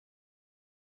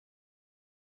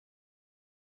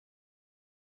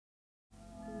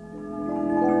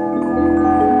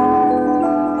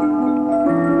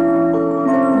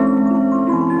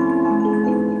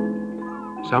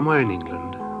Somewhere in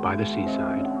England, by the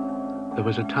seaside, there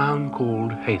was a town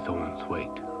called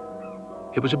Haythornthwaite.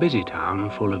 It was a busy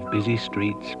town full of busy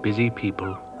streets, busy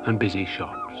people, and busy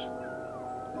shops.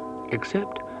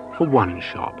 Except for one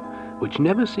shop, which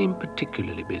never seemed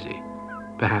particularly busy,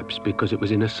 perhaps because it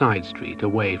was in a side street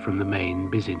away from the main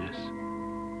busyness.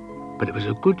 But it was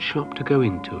a good shop to go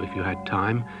into if you had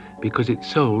time, because it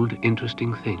sold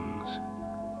interesting things.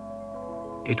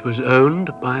 It was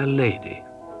owned by a lady.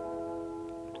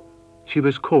 She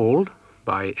was called,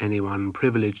 by anyone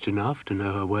privileged enough to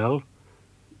know her well,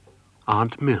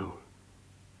 Aunt Mill.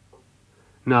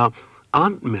 Now,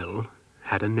 Aunt Mill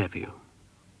had a nephew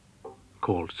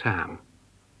called Sam.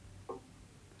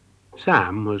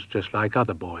 Sam was just like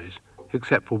other boys,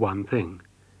 except for one thing.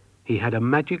 He had a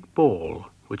magic ball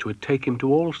which would take him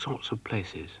to all sorts of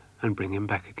places and bring him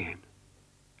back again.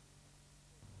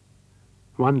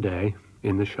 One day,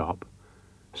 in the shop,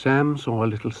 Sam saw a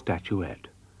little statuette.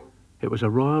 It was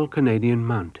a Royal Canadian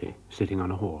Mountie sitting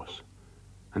on a horse,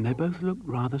 and they both looked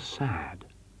rather sad.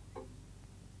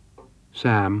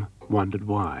 Sam wondered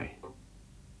why.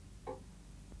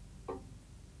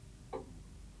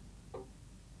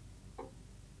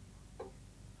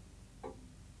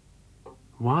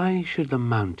 Why should the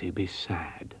Mountie be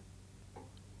sad?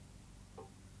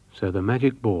 So the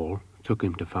magic ball took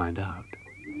him to find out.